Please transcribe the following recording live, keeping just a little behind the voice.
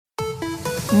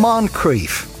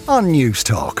Moncrief on News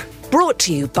Talk. Brought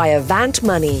to you by Avant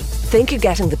Money. Think you're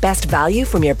getting the best value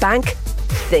from your bank?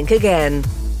 Think again.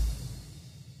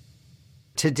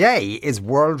 Today is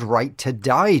World Right to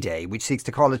Die Day, which seeks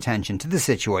to call attention to the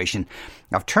situation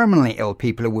of terminally ill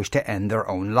people who wish to end their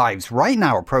own lives. Right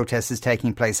now, a protest is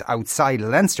taking place outside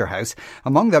Leinster House.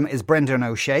 Among them is Brendan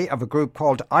O'Shea of a group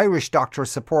called Irish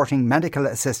Doctors Supporting Medical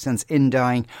Assistance in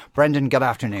Dying. Brendan, good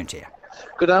afternoon to you.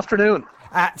 Good afternoon.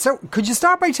 So could you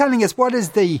start by telling us what is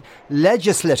the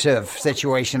legislative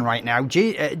situation right now?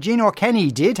 Gino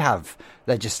Kenny did have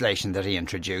legislation that he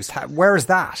introduced. Where is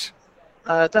that?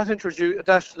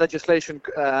 That legislation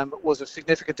was of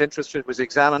significant interest. It was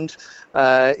examined.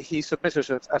 He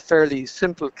submitted a fairly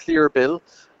simple, clear bill.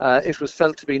 It was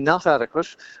felt to be not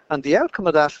adequate. And the outcome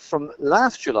of that from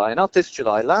last July, not this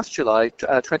July, last July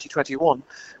 2021,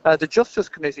 the Justice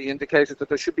Committee indicated that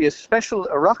there should be a special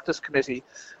Oireachtas committee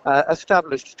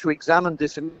established to examine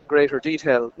this in greater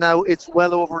detail. Now, it's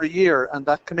well over a year, and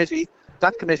that committee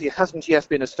hasn't yet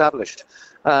been established.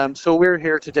 So we're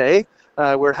here today.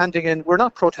 We're handing in, we're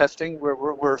not protesting,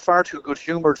 we're far too good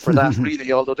humoured for that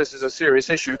really, although this is a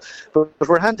serious issue, but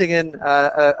we're handing in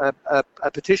a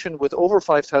petition with over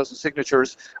 5,000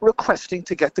 signatures requesting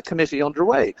to get the committee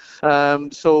underway.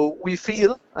 So we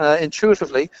feel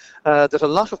intuitively that a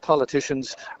lot of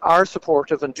politicians are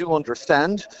supportive and do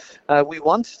understand. We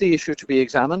want the issue to be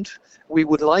examined. We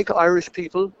would like Irish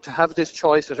people to have this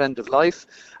choice at end of life,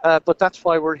 but that's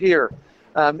why we're here.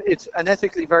 It's an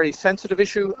ethically very sensitive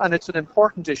issue and it's an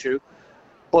important issue,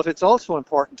 but it's also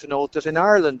important to note that in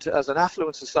Ireland, as an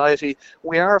affluent society,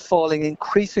 we are falling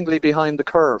increasingly behind the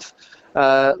curve.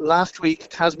 Last week,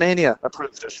 Tasmania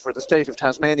approved it for the state of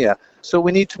Tasmania. So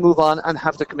we need to move on and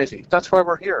have the committee. That's why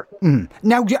we're here.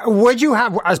 Now, would you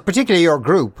have, as particularly your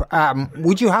group,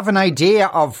 would you have an idea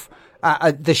of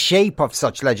the shape of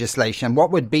such legislation?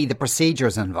 What would be the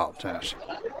procedures involved in it?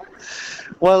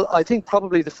 Well, I think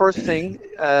probably the first thing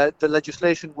the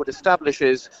legislation would establish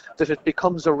is that it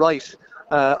becomes a right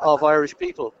of Irish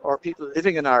people or people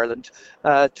living in Ireland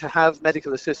to have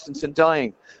medical assistance in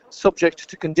dying, subject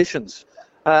to conditions.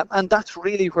 And that's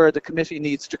really where the committee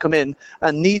needs to come in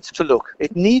and needs to look.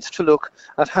 It needs to look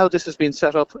at how this has been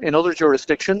set up in other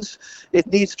jurisdictions. It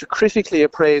needs to critically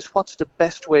appraise what's the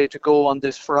best way to go on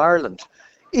this for Ireland.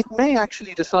 It may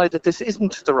actually decide that this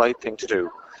isn't the right thing to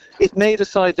do. It may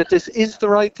decide that this is the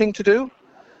right thing to do.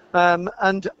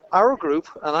 And our group,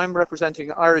 and I'm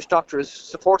representing Irish Doctors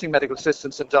Supporting Medical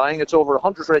Assistance in Dying, it's over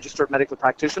 100 registered medical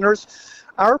practitioners.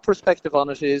 Our perspective on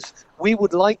it is we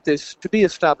would like this to be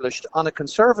established on a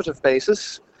conservative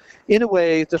basis in a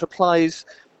way that applies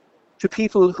to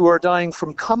people who are dying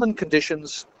from common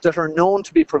conditions that are known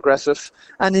to be progressive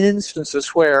and in instances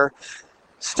where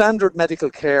standard medical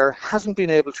care hasn't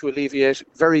been able to alleviate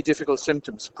very difficult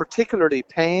symptoms, particularly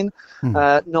pain,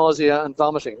 nausea and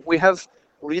vomiting. We have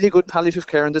really good palliative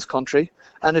care in this country,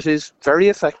 and it is very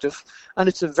effective, and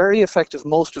it's very effective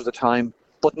most of the time,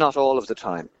 but not all of the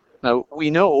time. Now,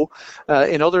 we know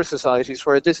in other societies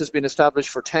where this has been established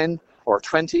for 10 or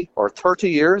 20 or 30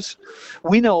 years,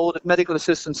 we know that medical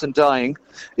assistance in dying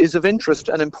is of interest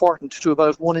and important to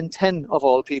about 1 in 10 of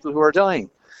all people who are dying.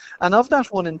 And of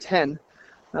that 1 in 10,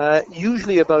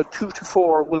 usually about 2 to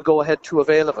 4 will go ahead to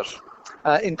avail of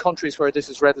it in countries where this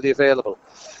is readily available.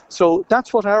 So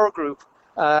that's what our group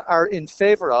are in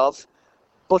favour of,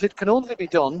 but it can only be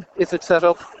done if it's set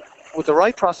up with the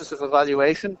right process of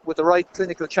evaluation, with the right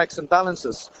clinical checks and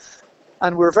balances.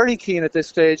 And we're very keen at this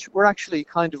stage. We're actually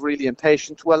kind of really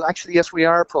impatient. Well, actually, yes, we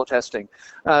are protesting.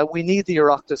 We need the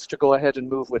Oireachtas to go ahead and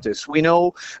move with this. We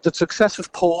know that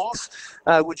successive polls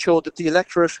would show that the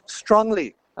electorate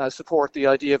strongly support the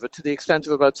idea of it to the extent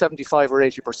of about 75 or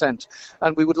 80%.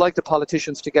 And we would like the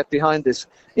politicians to get behind this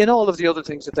in all of the other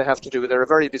things that they have to do. They're a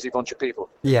very busy bunch of people.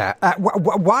 Yeah.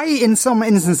 Why, in some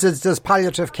instances, does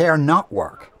palliative care not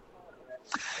work?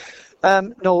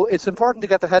 No, it's important to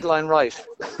get the headline right.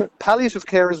 Palliative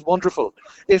care is wonderful.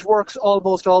 It works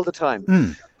almost all the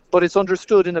time. But it's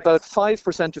understood in about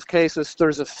 5% of cases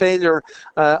there's a failure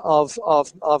of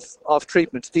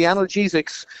treatment. The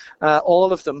analgesics,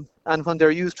 all of them, and when they're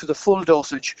used to the full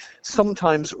dosage,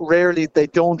 sometimes, rarely, they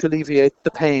don't alleviate the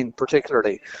pain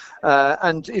particularly.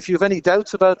 And if you have any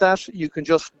doubts about that, you can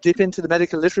just dip into the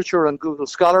medical literature on Google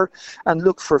Scholar and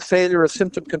look for failure of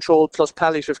symptom control plus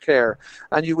palliative care.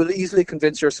 And you will easily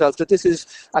convince yourself that this is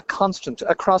a constant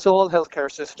across all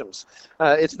healthcare systems.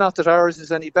 It's not that ours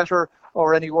is any better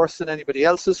or any worse than anybody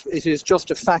else's. It is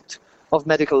just a fact of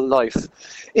medical life.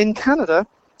 In Canada,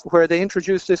 where they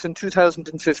introduced this in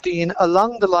 2015,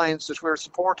 along the lines that we're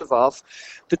supportive of,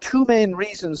 the two main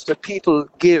reasons that people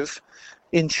give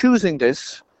in choosing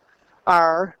this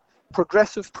are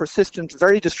progressive, persistent,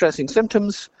 very distressing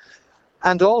symptoms,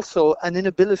 and also an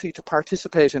inability to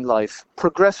participate in life,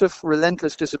 progressive,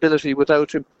 relentless disability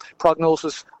without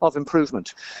prognosis of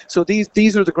improvement. So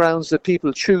these are the grounds that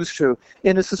people choose to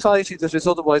in a society that is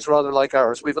otherwise rather like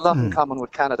ours. We have a lot in common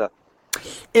with Canada.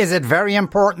 Is it very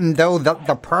important, though, that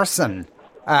the person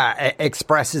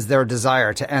expresses their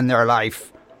desire to end their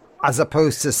life as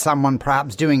opposed to someone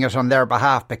perhaps doing it on their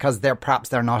behalf because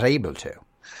they're not able to?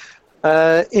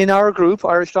 In our group,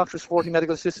 Irish Doctors Supporting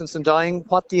Medical Assistance in Dying,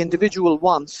 what the individual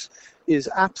wants is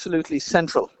absolutely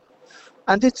central.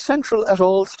 And it's central at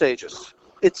all stages.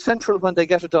 It's central when they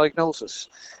get a diagnosis.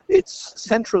 It's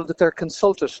central that they're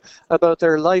consulted about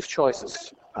their life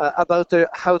choices, about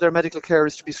how their medical care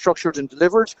is to be structured and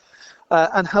delivered,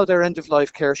 and how their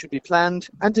end-of-life care should be planned,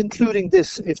 and including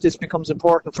this, if this becomes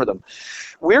important for them.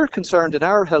 We're concerned in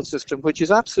our health system, which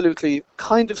is absolutely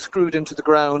kind of screwed into the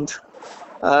ground,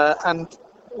 and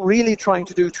really trying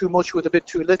to do too much with a bit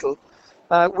too little.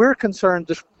 We're concerned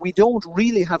that we don't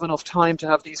really have enough time to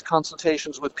have these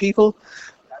consultations with people,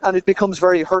 and it becomes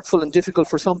very hurtful and difficult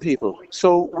for some people.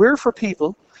 So we're for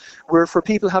people. We're for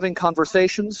people having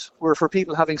conversations. We're for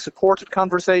people having supported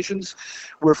conversations.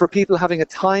 We're for people having a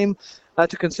time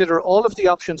to consider all of the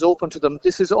options open to them.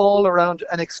 This is all around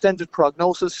an extended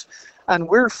prognosis. And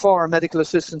we're for medical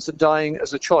assistance in dying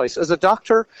as a choice. As a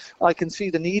doctor, I can see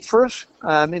the need for it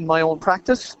in my own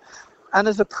practice. And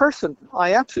as a person,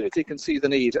 I absolutely can see the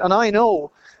need. And I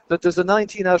know that there's a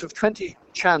 19 out of 20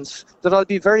 chance that I'll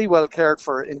be very well cared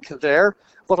for in Kildare.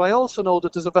 But I also know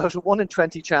that there's about a 1 in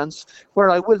 20 chance where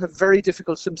I will have very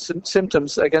difficult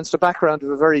symptoms against a background of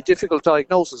a very difficult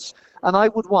diagnosis. And I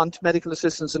would want medical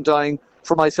assistance in dying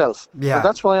for myself. Yeah. So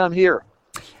that's why I'm here.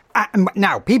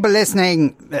 Now,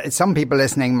 some people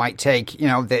listening might take,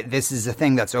 this is a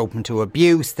thing that's open to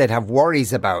abuse. They'd have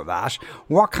worries about that.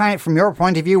 From your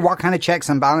point of view, what kind of checks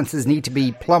and balances need to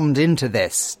be plumbed into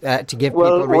this to give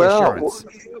people reassurance?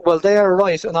 Well, they are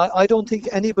right. And I don't think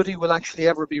anybody will actually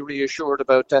ever be reassured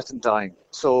about death and dying.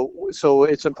 So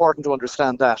it's important to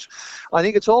understand that. I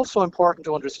think it's also important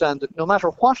to understand that no matter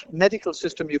what medical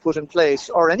system you put in place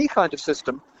or any kind of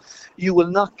system, you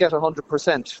will not get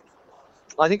 100%.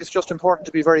 I think it's just important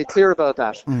to be very clear about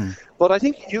that. But I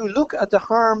think you look at the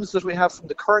harms that we have from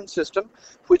the current system,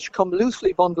 which come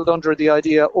loosely bundled under the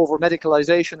idea over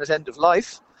medicalisation at end of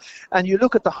life, and you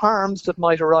look at the harms that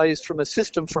might arise from a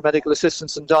system for medical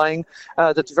assistance in dying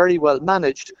that's very well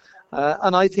managed,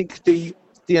 and I think the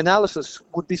analysis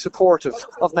would be supportive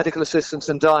of medical assistance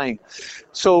in dying.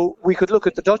 So we could look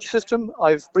at the Dutch system.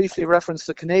 I've briefly referenced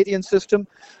the Canadian system.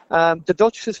 The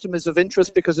Dutch system is of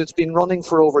interest because it's been running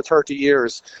for over 30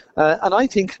 years. And I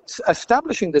think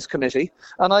establishing this committee,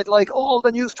 and I'd like all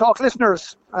the News Talk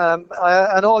listeners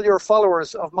and all your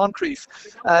followers of Moncrief,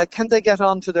 can they get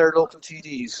on to their local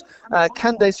TDs?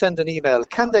 Can they send an email?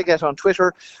 Can they get on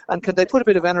Twitter? And can they put a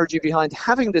bit of energy behind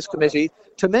having this committee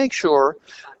to make sure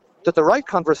that the right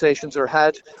conversations are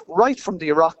had right from the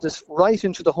Oireachtas, right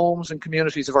into the homes and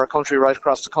communities of our country, right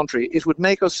across the country. It would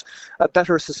make us a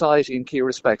better society in key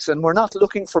respects. And we're not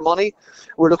looking for money.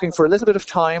 We're looking for a little bit of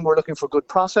time. We're looking for good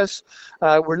process.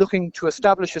 We're looking to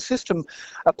establish a system,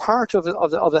 a part of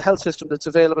the health system that's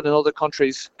available in other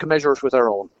countries, to measure it with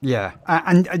our own. Yeah.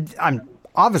 And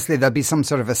obviously there'll be some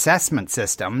sort of assessment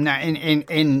system. Now,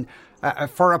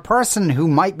 for a person who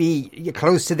might be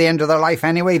close to the end of their life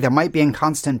anyway, they might be in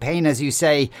constant pain, as you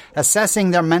say,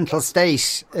 assessing their mental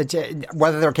state,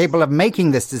 whether they're capable of making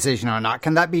this decision or not,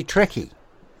 can that be tricky?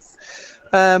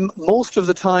 Most of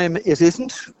the time it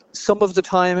isn't. Some of the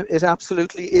time it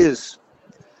absolutely is.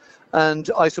 And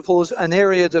I suppose an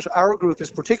area that our group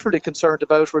is particularly concerned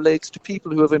about relates to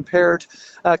people who have impaired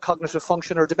cognitive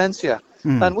function or dementia.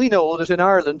 And we know that in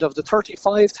Ireland, of the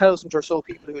 35,000 or so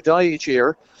people who die each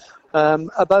year,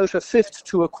 about a fifth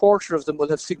to a quarter of them will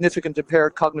have significant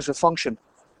impaired cognitive function.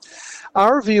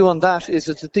 Our view on that is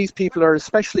that these people are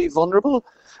especially vulnerable.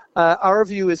 Our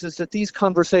view is that these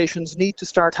conversations need to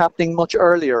start happening much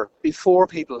earlier, before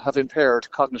people have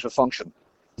impaired cognitive function.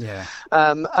 Yeah.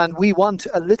 And we want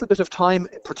a little bit of time,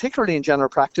 particularly in general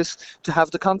practice, to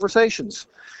have the conversations.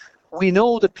 We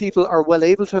know that people are well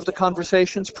able to have the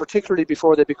conversations, particularly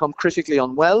before they become critically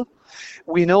unwell.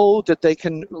 We know that they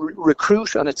can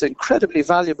recruit, and it's incredibly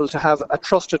valuable to have a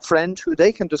trusted friend who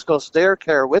they can discuss their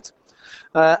care with.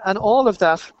 And all of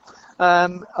that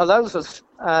allows us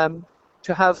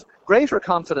to have greater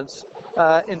confidence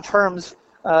in terms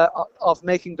of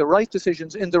making the right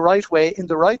decisions in the right way, in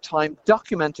the right time,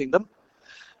 documenting them.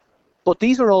 But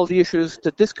these are all the issues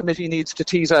that this committee needs to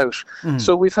tease out.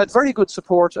 So we've had very good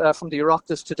support from the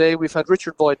Oireachtas today. We've had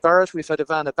Richard Boyd Barrett, we've had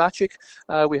Ivana Bacik,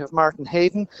 we have Martin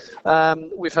Hayden,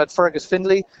 we've had Fergus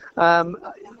Finlay.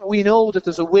 We know that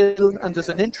there's a will and there's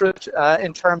an interest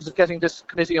in terms of getting this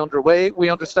committee underway. We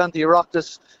understand the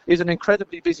Oireachtas is an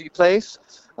incredibly busy place,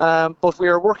 but we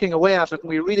are working away at it,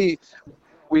 and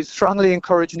we strongly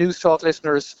encourage News Talk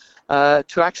listeners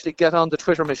to actually get on the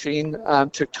Twitter machine,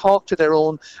 to talk to their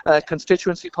own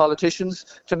constituency politicians,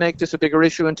 to make this a bigger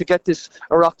issue and to get this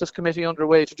Oireachtas committee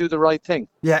underway to do the right thing.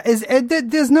 Yeah,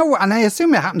 there's no, and I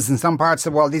assume it happens in some parts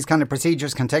of the world, these kind of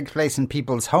procedures can take place in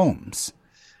people's homes.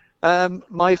 In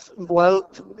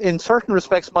certain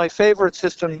respects, my favourite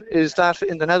system is that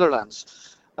in the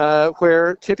Netherlands,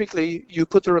 where typically you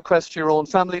put the request to your own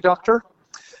family doctor.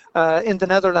 In the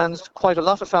Netherlands, quite a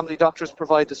lot of family doctors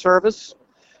provide the service.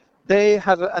 They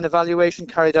have an evaluation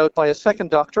carried out by a second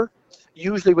doctor,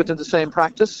 usually within the same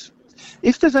practice.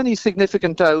 If there's any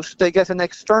significant doubt, they get an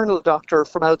external doctor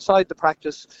from outside the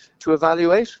practice to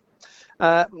evaluate.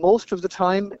 Most of the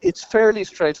time, it's fairly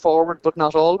straightforward, but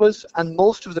not always. And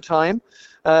most of the time,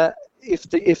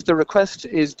 if the request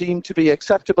is deemed to be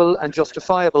acceptable and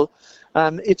justifiable,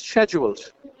 it's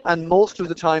scheduled. And most of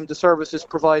the time, the service is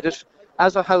provided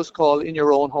as a house call in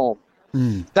your own home.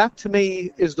 That, to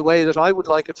me, is the way that I would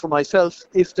like it for myself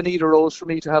if the need arose for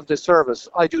me to have this service.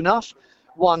 I do not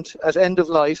want, at end of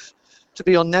life, to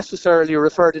be unnecessarily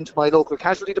referred into my local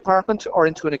casualty department or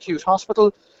into an acute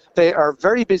hospital. They are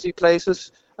very busy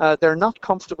places. They're not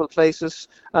comfortable places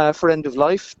for end of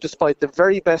life, despite the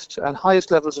very best and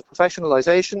highest levels of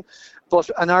professionalisation. But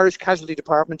an Irish casualty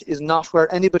department is not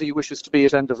where anybody wishes to be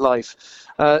at end of life.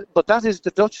 But that is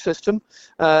the Dutch system.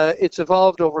 It's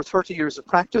evolved over 30 years of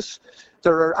practice.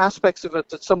 There are aspects of it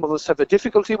that some of us have a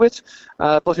difficulty with,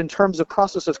 but in terms of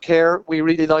process of care, we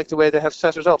really like the way they have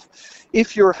set it up.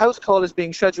 If your house call is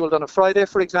being scheduled on a Friday,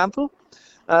 for example,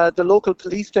 the local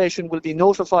police station will be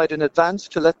notified in advance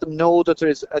to let them know that there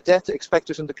is a death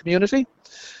expected in the community.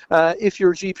 If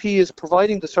your GP is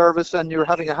providing the service and you're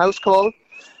having a house call,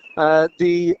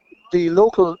 the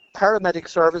local paramedic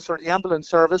service or the ambulance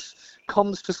service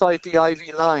comes to site the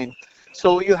IV line.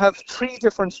 So you have 3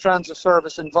 different strands of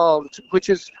service involved, which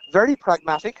is very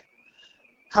pragmatic.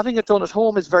 Having it done at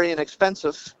home is very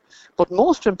inexpensive. But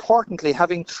most importantly,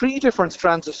 having 3 different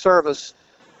strands of service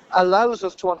allows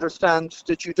us to understand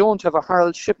that you don't have a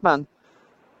Harold Shipman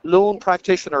lone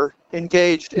practitioner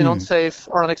engaged in unsafe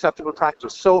or unacceptable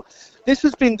practice. So this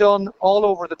has been done all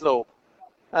over the globe.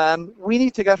 We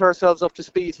need to get ourselves up to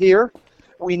speed here.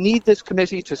 We need this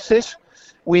committee to sit.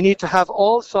 We need to have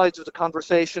all sides of the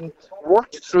conversation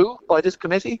worked through by this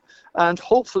committee, and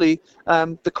hopefully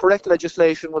the correct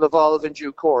legislation will evolve in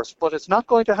due course. But it's not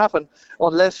going to happen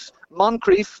unless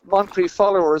Moncrief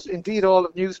followers, indeed all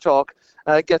of News Talk,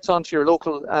 gets onto your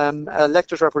local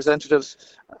elected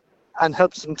representatives and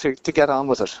helps them to get on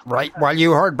with it. Right. Well,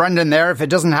 you heard Brendan there. If it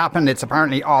doesn't happen, it's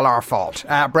apparently all our fault.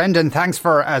 Brendan, thanks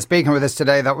for speaking with us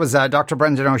today. That was Dr.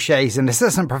 Brendan O'Shea. He's an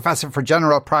assistant professor for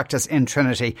general practice in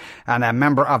Trinity and a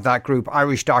member of that group,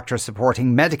 Irish Doctors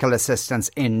Supporting Medical Assistance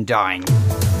in Dying.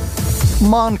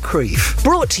 Moncrief.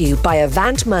 Brought to you by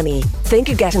Avant Money. Think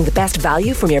you're getting the best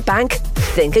value from your bank?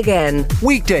 Think again.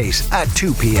 Weekdays at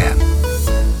 2 p.m.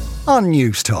 on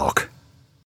News Talk.